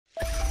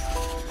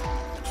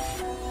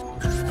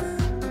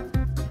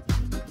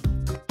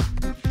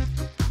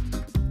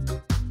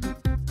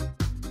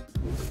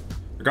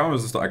Jeg gør,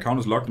 hvis account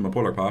is locked, når man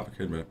prøver at logge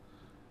på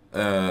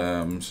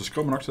med. Så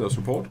skriver man nok til deres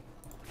support.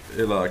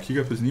 Eller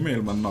kigger på sin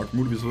e-mail, man nok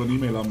muligvis har fået en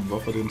e-mail om,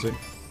 hvorfor det er en ting.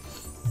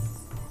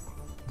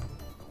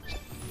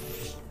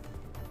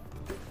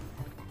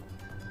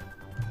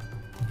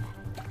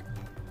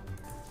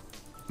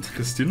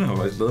 Christina har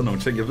faktisk lavet nogle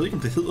ting. Jeg ved ikke,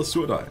 om det hedder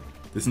surdej.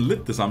 Det er sådan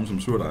lidt det samme som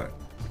surdej.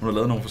 Hun har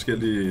lavet nogle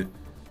forskellige...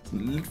 Sådan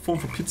lidt form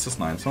for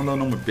pizzasnegle. Så har hun lavet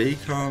nogle med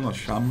bacon og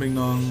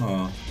champignon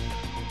og...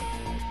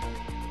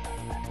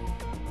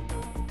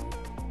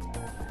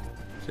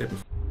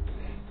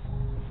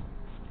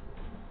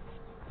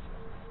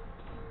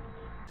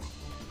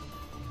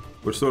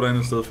 Burde stå derinde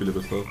et sted, Philip,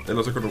 et sted.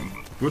 Ellers så kan du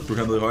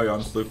kan ned i højre hjørne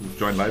et sted, kunne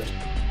join live.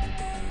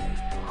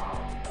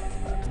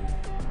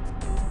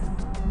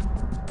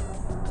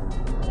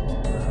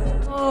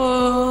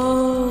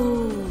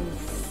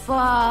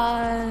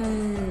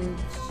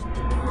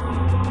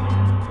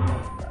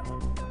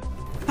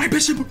 Nej,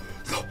 bestemmer!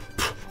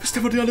 Hvis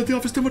det var det, eller der,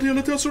 hvis det var det,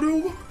 eller der, så er det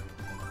over.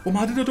 Hvor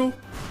meget er det der dog?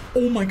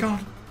 Oh my god.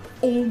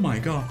 Oh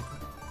my god.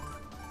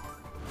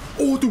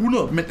 Oh, det er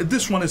 100, men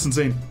this one is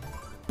insane.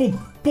 Bum,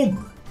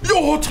 bum.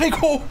 Jo,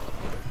 3K!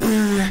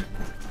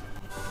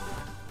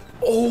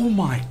 Oh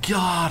my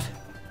god.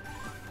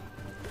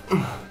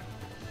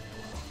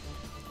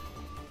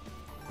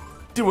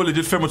 Det var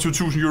legit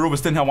 25.000 euro,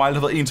 hvis den her wild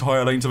havde været en til højre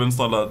eller en til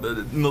venstre, eller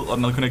ned, og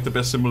den havde connected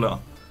best symbol der.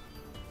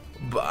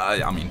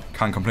 I mean,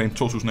 can't complain.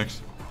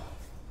 2.000x.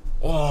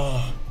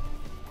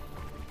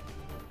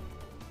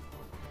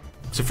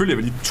 Selvfølgelig er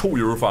vi lige 2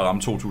 euro fra at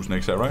ramme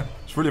 2.000x her, right?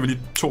 Selvfølgelig er vi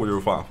lige 2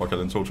 euro fra at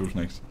kalde den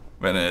 2.000x.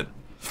 Men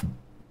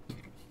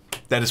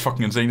that is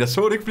fucking insane. Jeg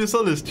så det ikke, fordi jeg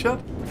sad lidt chat.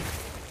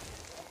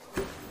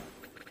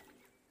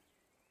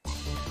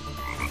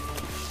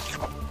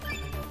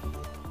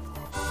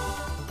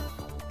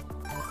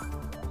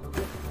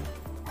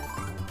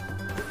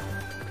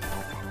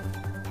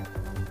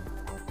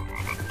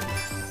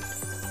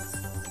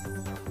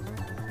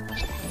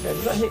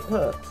 Does that hit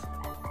hurt?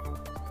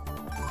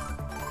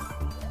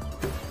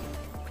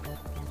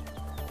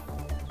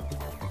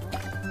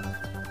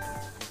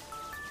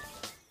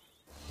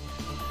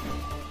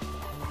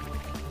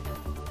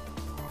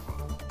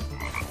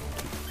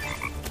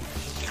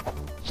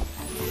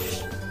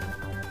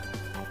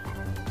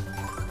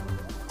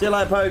 See you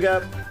later,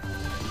 Pogo.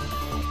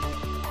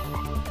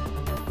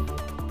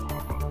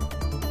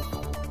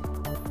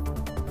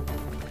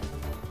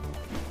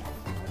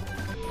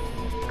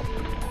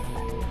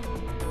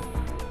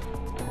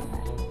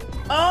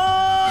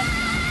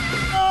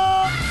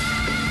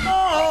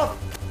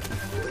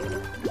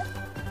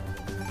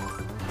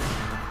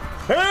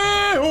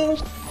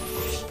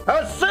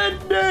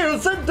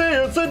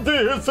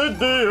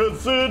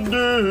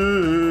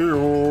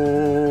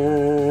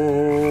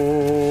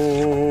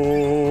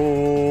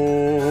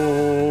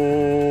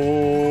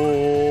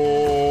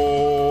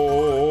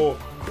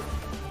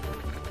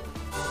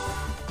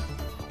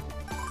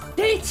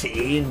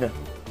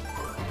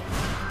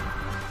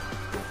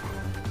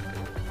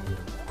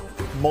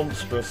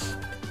 Monstrous.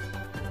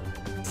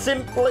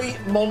 Simply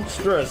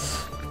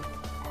monstrous.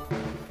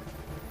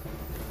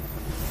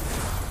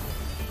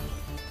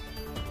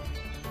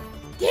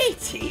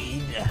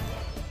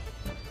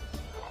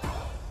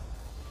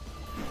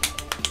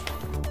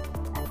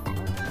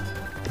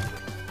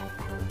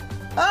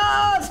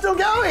 Ah, it's still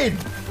going!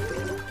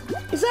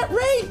 Is that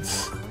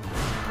reds?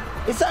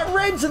 Is that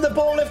reds in the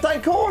ball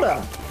left-hand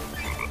corner?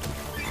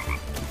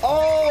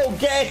 Oh,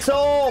 get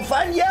off!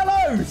 And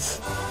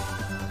yellows!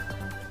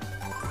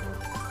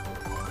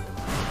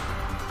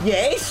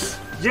 Yes?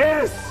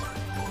 Yes!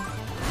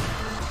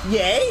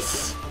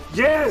 Yes?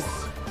 Yes!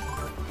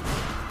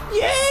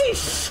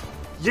 Yes!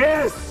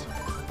 Yes!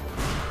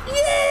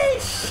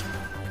 Yes!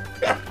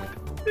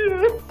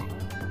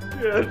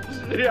 Yes!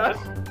 Yes!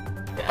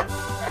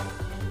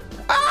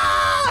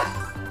 Ah!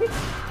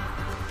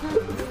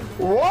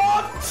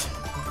 What?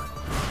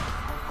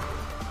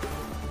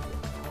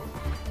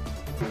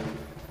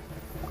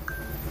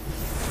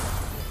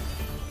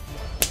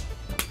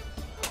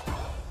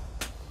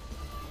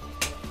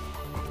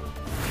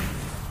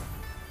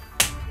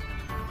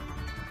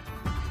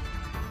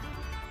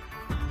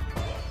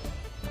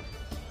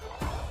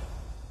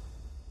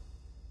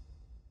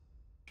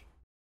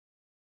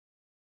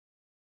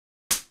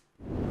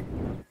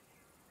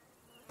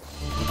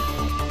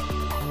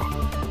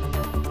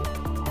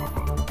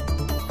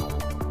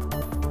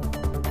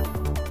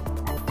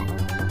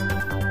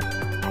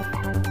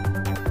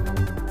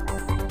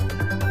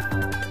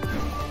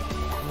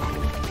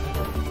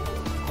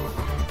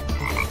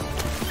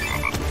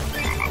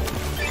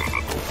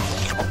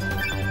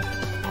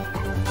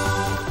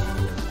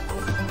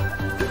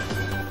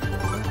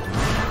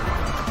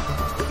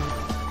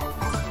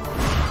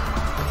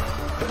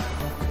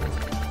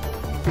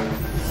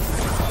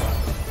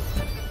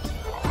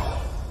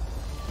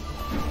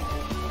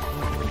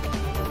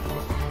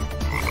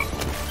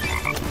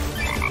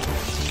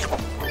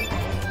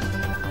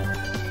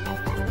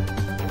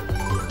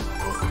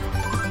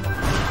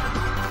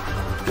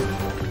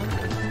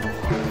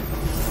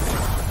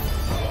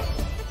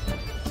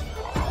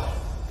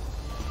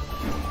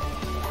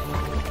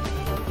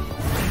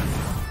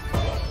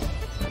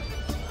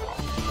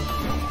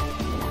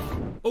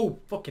 Oh,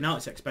 fucking hell,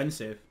 it's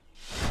expensive.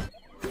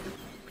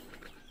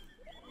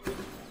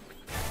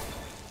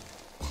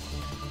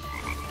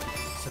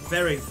 It's a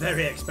very,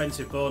 very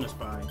expensive bonus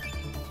buy.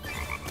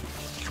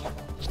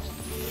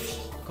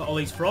 Got all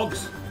these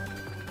frogs.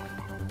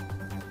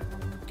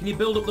 Can you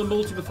build up the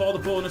multi before the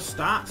bonus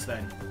starts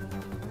then?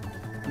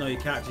 No, your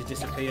character's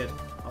disappeared.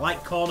 I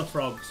like corner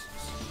frogs.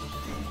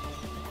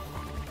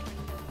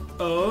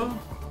 Oh.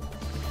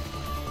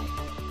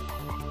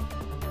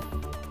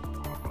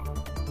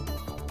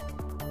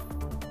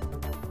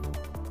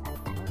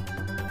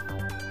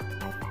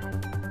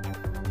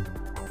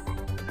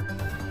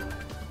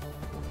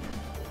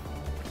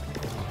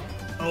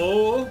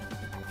 Oh.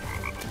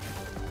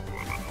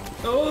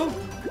 Oh.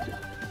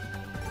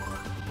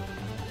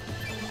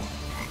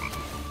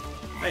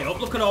 Hey up,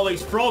 look at all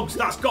these frogs.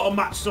 That's got to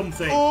match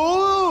something.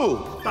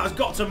 Oh! That's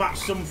got to match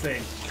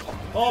something.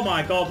 Oh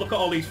my god, look at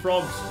all these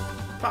frogs.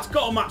 That's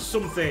got to match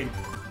something.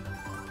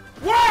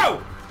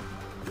 Whoa!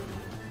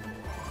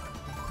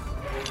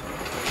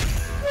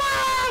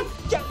 Whoa!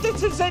 Yeah,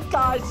 this is it,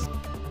 guys.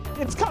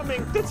 It's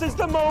coming. This is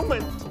the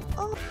moment.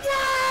 Whoa!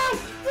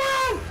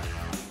 Whoa!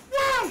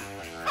 Whoa!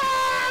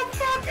 Oh,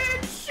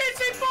 fucking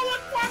shitty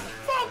bullet! What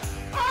fuck?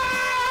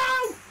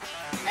 Oh!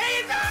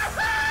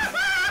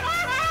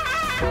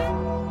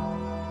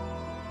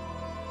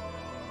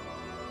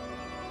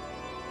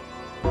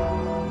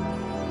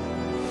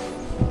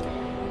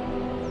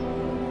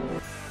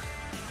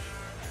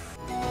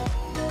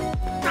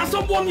 That's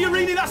on one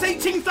Urini, that's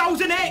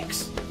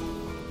 18,000x!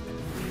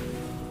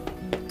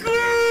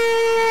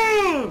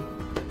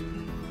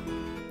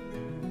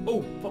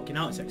 Oh, fucking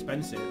hell, it's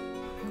expensive.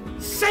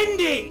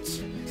 Send it!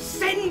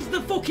 Send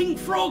the fucking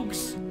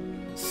frogs!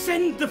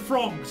 Send the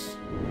frogs!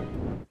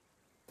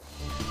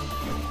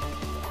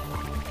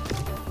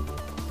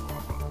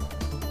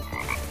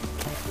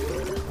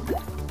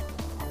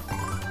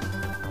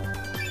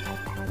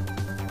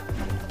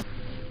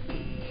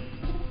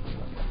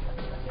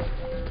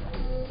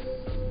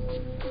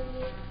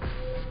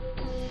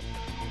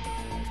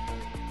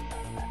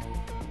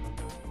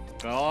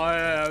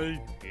 Oh,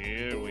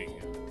 here we go.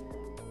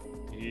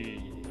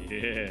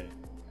 Yeah.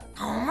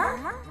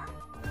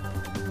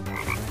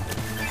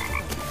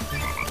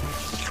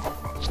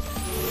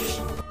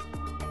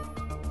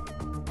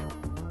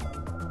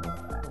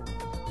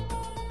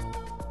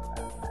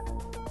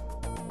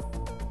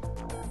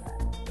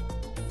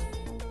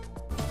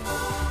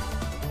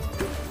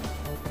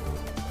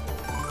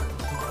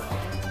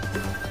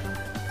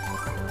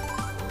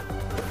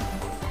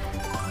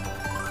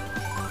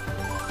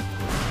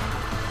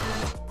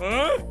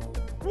 Huh?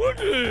 What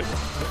is?